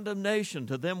condemnation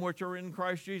to them which are in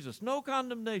Christ Jesus. No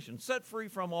condemnation, set free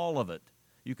from all of it.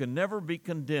 You can never be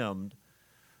condemned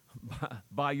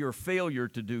by your failure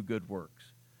to do good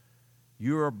works.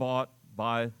 You are bought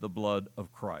by the blood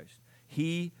of Christ.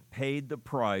 He paid the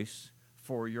price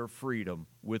for your freedom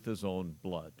with his own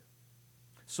blood.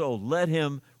 So let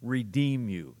him redeem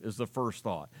you is the first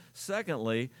thought.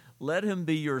 Secondly, let him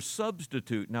be your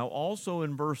substitute. Now also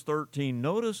in verse 13,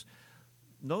 notice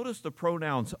the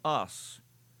pronouns us.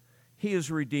 He has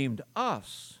redeemed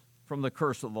us from the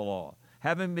curse of the law,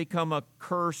 having become a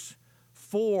curse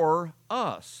for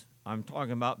us. I'm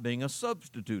talking about being a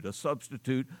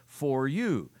substitute for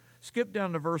you. Skip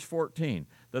down to verse 14,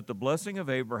 that the blessing of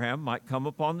Abraham might come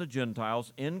upon the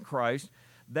Gentiles in Christ,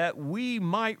 that we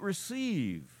might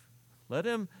receive. Let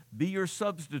him be your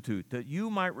substitute, that you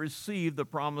might receive the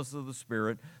promise of the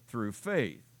Spirit through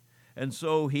faith. And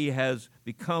so he has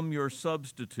become your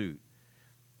substitute.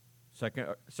 2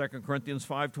 Corinthians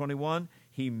 5:21,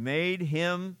 he made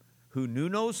him who knew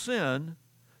no sin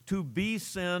to be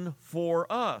sin for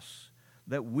us,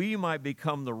 that we might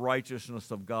become the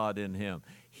righteousness of God in him.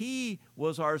 He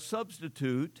was our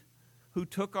substitute who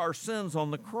took our sins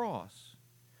on the cross.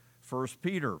 1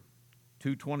 Peter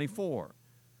 2:24,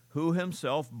 who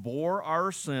himself bore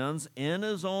our sins in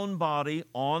his own body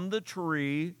on the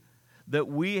tree, that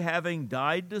we, having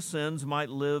died to sins, might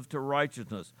live to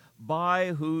righteousness,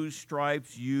 by whose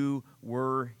stripes you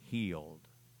were healed.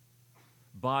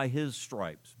 By his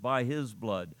stripes, by his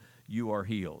blood, you are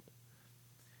healed.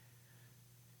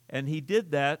 And he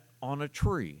did that on a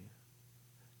tree.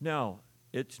 Now,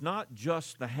 it's not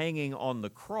just the hanging on the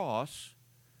cross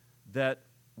that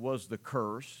was the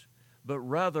curse, but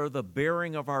rather the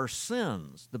bearing of our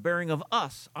sins, the bearing of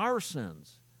us, our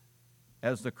sins,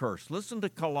 as the curse. Listen to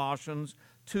Colossians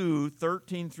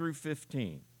 2:13 through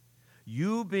 15.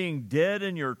 You being dead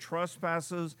in your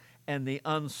trespasses and the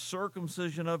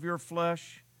uncircumcision of your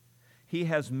flesh, he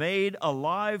has made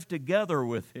alive together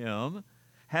with him,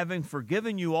 having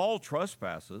forgiven you all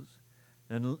trespasses.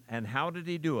 And how did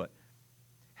he do it?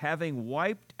 Having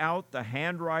wiped out the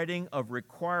handwriting of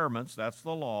requirements, that's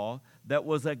the law, that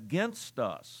was against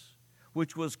us,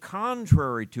 which was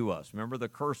contrary to us. Remember the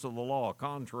curse of the law,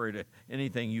 contrary to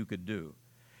anything you could do.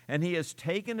 And he has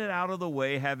taken it out of the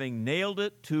way, having nailed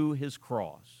it to his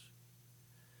cross.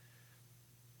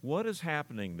 What is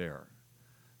happening there?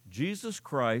 Jesus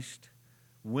Christ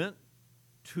went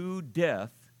to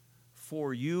death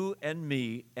for you and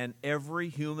me and every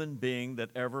human being that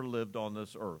ever lived on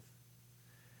this earth.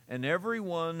 And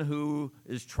everyone who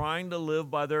is trying to live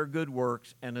by their good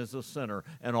works and is a sinner.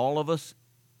 And all of us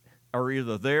are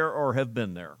either there or have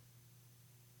been there.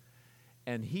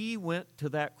 And he went to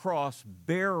that cross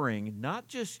bearing not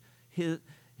just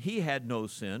he had no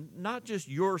sin, not just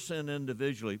your sin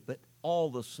individually, but all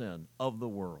the sin of the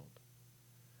world.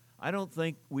 I don't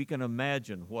think we can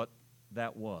imagine what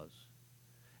that was.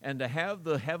 And to have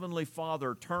the Heavenly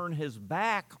Father turn his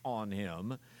back on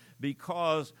him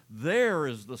because there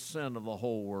is the sin of the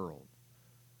whole world.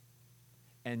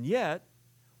 And yet,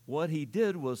 what he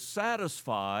did was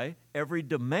satisfy every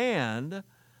demand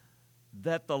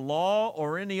that the law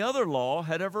or any other law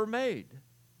had ever made.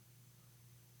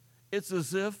 It's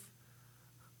as if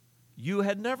you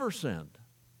had never sinned.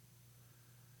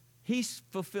 He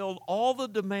fulfilled all the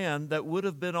demand that would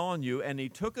have been on you, and he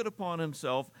took it upon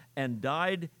himself and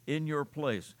died in your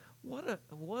place. What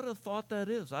a thought that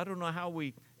is. I don't know how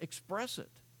we express it.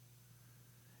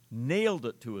 Nailed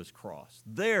it to his cross.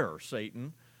 There,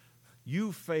 Satan,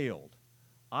 you failed.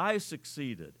 I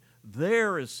succeeded.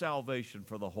 There is salvation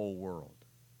for the whole world.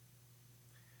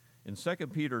 In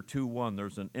 2 Peter 2:1,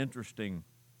 there's an interesting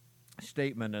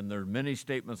statement, and there are many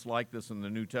statements like this in the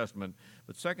New Testament,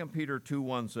 but 2 Peter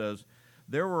 2:1 says,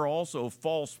 "There were also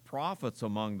false prophets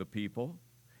among the people,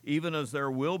 even as there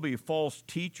will be false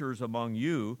teachers among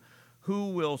you, who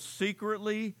will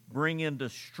secretly bring in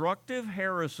destructive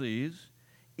heresies,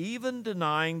 even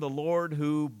denying the Lord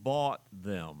who bought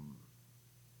them."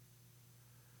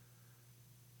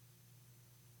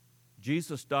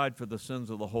 Jesus died for the sins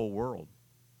of the whole world,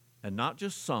 and not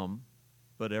just some,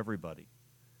 but everybody.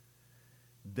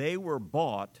 They were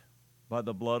bought by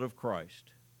the blood of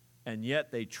Christ, and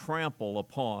yet they trample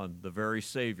upon the very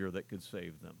Savior that could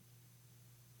save them.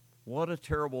 What a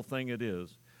terrible thing it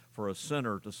is for a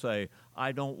sinner to say,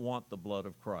 I don't want the blood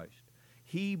of Christ.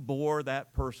 He bore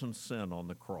that person's sin on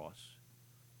the cross.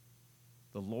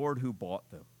 The Lord who bought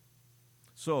them.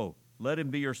 So, let him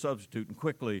be your substitute. And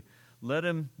quickly, let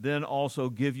him then also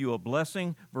give you a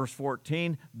blessing, verse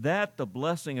 14, that the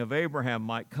blessing of Abraham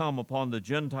might come upon the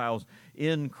Gentiles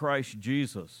in Christ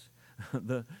Jesus.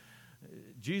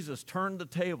 Jesus turned the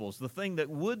tables. The thing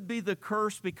that would be the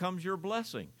curse becomes your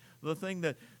blessing. The thing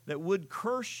that would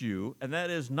curse you, and that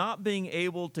is not being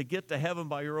able to get to heaven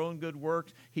by your own good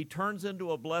works, he turns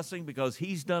into a blessing because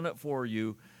he's done it for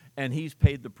you, and he's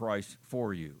paid the price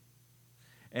for you.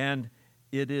 And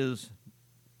it is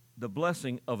the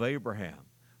blessing of Abraham.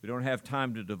 We don't have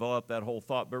time to develop that whole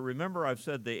thought, but remember I've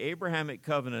said the Abrahamic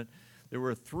covenant, there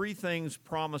were three things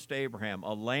promised to Abraham: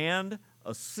 a land,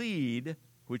 a seed,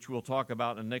 which we'll talk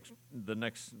about in the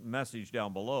next message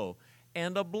down below,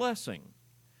 and a blessing.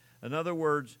 In other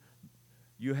words,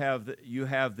 you have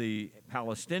the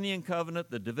Palestinian covenant,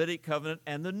 the Davidic covenant,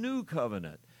 and the new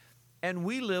covenant. And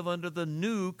we live under the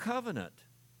new covenant.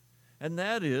 And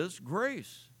that is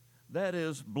grace. That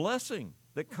is blessing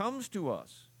that comes to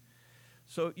us.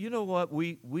 So you know what?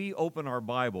 We open our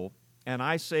Bible, and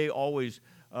I say always,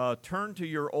 turn to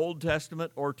your Old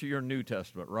Testament or to your New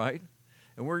Testament, right?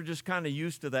 And we're just kind of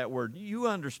used to that word. You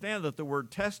understand that the word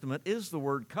testament is the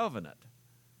word covenant.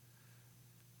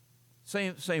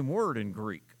 Same word in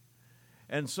Greek.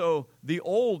 And so the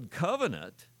old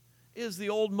covenant is the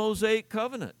old Mosaic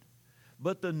covenant.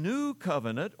 But the new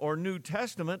covenant or New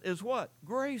Testament is what?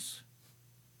 Grace.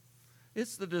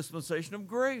 It's the dispensation of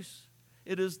grace.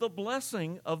 It is the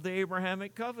blessing of the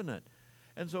Abrahamic covenant.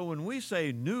 And so when we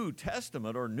say New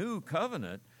Testament or New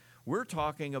Covenant, we're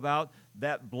talking about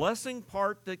that blessing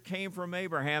part that came from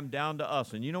Abraham down to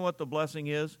us. And you know what the blessing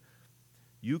is?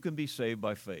 You can be saved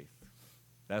by faith.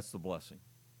 That's the blessing,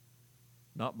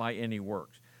 not by any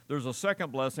works. There's a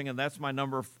second blessing, and that's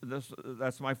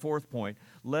my fourth point.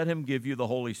 Let him give you the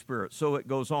Holy Spirit. So it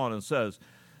goes on and says,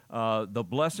 the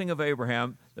blessing of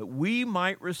Abraham, that we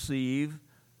might receive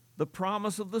the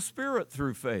promise of the Spirit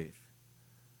through faith.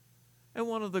 And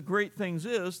one of the great things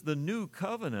is the new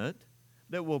covenant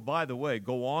that will, by the way,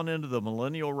 go on into the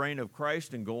millennial reign of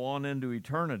Christ and go on into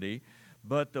eternity.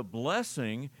 But the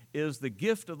blessing is the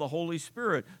gift of the Holy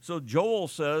Spirit. So Joel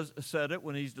said it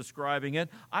when he's describing it,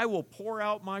 I will pour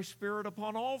out my Spirit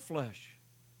upon all flesh.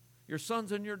 Your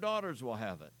sons and your daughters will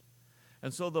have it.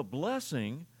 And so the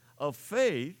blessing of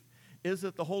faith is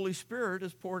that the Holy Spirit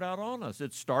is poured out on us.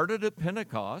 It started at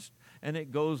Pentecost, and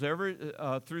it goes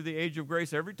through the age of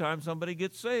grace every time somebody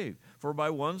gets saved. For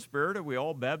by one Spirit are we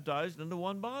all baptized into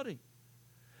one body.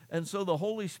 And so the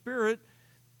Holy Spirit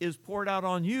is poured out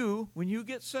on you when you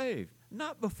get saved.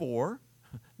 Not before,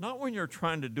 not when you're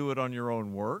trying to do it on your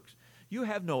own works. You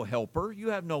have no helper, you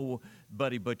have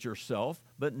nobody but yourself,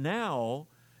 but now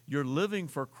you're living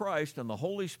for Christ and the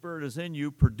Holy Spirit is in you,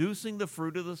 producing the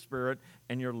fruit of the Spirit,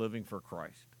 and you're living for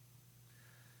Christ.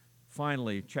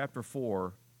 Finally, chapter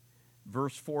 4,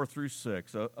 verse 4 through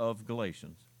 6 of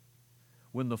Galatians.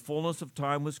 When the fullness of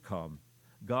time was come,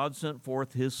 God sent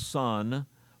forth his Son,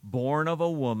 born of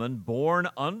a woman, born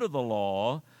under the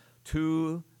law,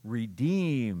 to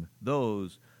redeem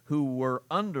those who were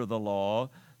under the law,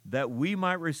 that we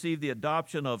might receive the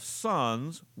adoption of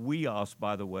sons, weos,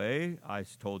 by the way. I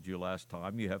told you last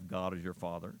time, you have God as your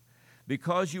father.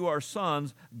 Because you are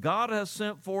sons, God has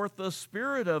sent forth the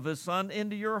Spirit of his Son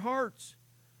into your hearts,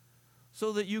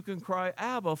 so that you can cry,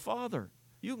 Abba, Father.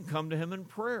 You can come to him in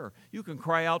prayer. You can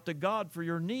cry out to God for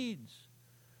your needs.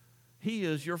 He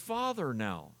is your Father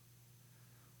now.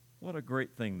 What a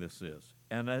great thing this is.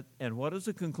 And what is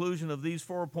the conclusion of these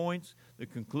 4 points? The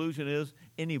conclusion is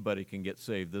anybody can get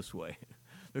saved this way.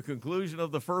 The conclusion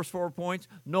of the first 4 points,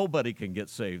 nobody can get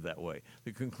saved that way.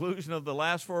 The conclusion of the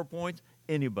last 4 points,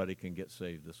 anybody can get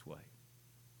saved this way.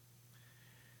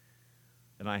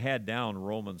 And I had down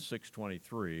Romans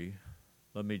 6:23.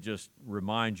 Let me just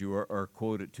remind you or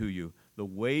quote it to you. The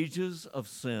wages of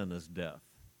sin is death,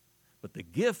 but the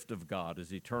gift of God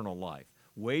is eternal life.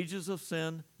 Wages of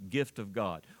sin, gift of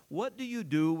God. What do you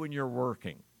do when you're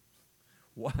working?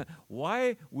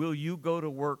 Why will you go to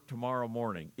work tomorrow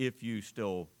morning if you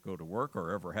still go to work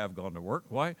or ever have gone to work?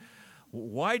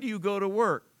 Why do you go to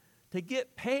work? To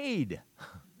get paid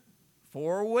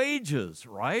for wages,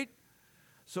 right?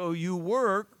 So you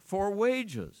work for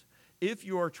wages. If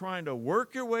you are trying to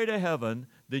work your way to heaven,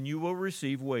 then you will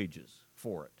receive wages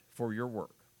for it, for your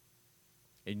work.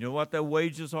 And you know what the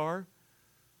wages are?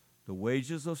 The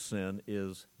wages of sin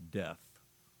is death.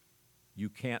 You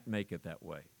can't make it that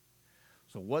way.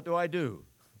 So what do?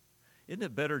 Isn't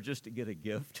it better just to get a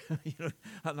gift?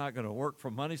 I'm not going to work for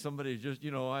money. Somebody just,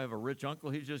 I have a rich uncle.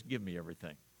 He just give me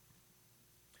everything.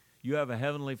 You have a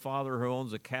heavenly Father who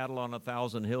owns the cattle on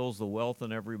 1,000 hills, the wealth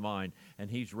in every mine, and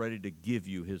he's ready to give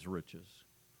you his riches.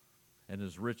 And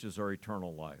his riches are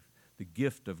eternal life. The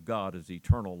gift of God is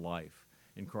eternal life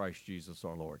in Christ Jesus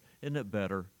our Lord. Isn't it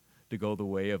better to go the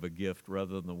way of a gift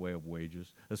rather than the way of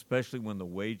wages, especially when the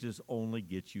wages only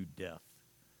get you death?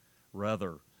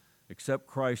 Rather, accept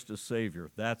Christ as Savior.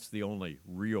 That's the only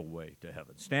real way to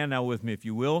heaven. Stand now with me if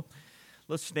you will.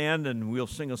 Let's stand and we'll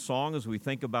sing a song as we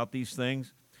think about these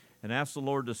things and ask the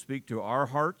Lord to speak to our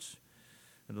hearts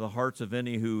and to the hearts of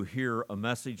any who hear a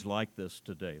message like this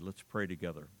today. Let's pray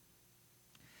together.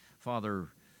 Father,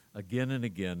 again and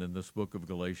again in this book of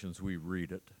Galatians we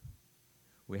read it.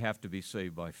 We have to be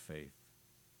saved by faith.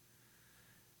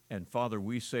 And Father,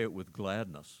 we say it with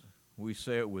gladness. We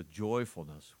say it with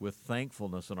joyfulness, with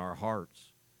thankfulness in our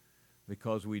hearts,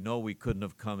 because we know we couldn't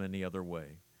have come any other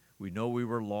way. We know we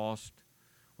were lost,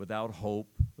 without hope,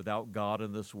 without God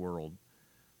in this world,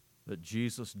 that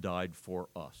Jesus died for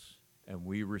us, and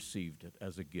we received it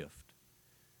as a gift,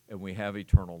 and we have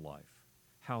eternal life.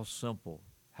 How simple,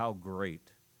 how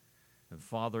great. And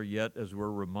Father, yet as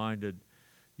we're reminded,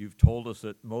 you've told us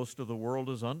that most of the world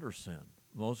is under sin.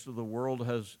 Most of the world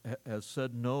has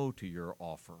said no to your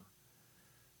offer.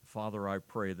 Father, I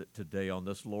pray that today on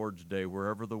this Lord's Day,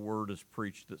 wherever the word is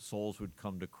preached, that souls would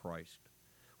come to Christ,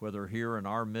 whether here in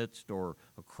our midst or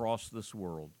across this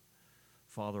world.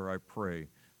 Father, I pray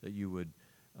that you would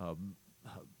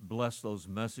bless those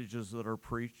messages that are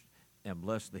preached and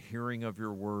bless the hearing of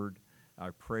your word. I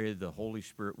pray the Holy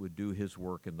Spirit would do his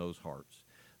work in those hearts.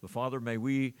 But Father, may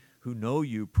we who know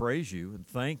you praise you and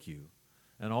thank you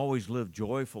and always live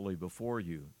joyfully before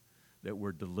you, that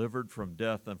we're delivered from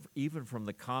death and even from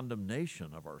the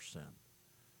condemnation of our sin.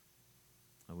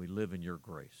 And we live in your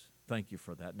grace. Thank you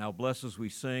for that. Now bless as we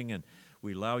sing and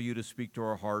we allow you to speak to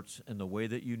our hearts in the way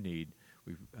that you need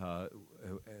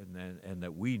and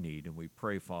that we need. And we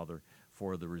pray, Father,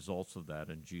 for the results of that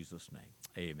in Jesus' name.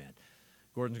 Amen.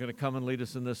 Gordon's going to come and lead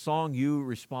us in this song. You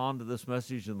respond to this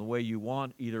message in the way you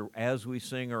want, either as we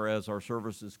sing or as our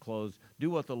service is closed.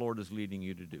 Do what the Lord is leading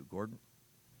you to do. Gordon?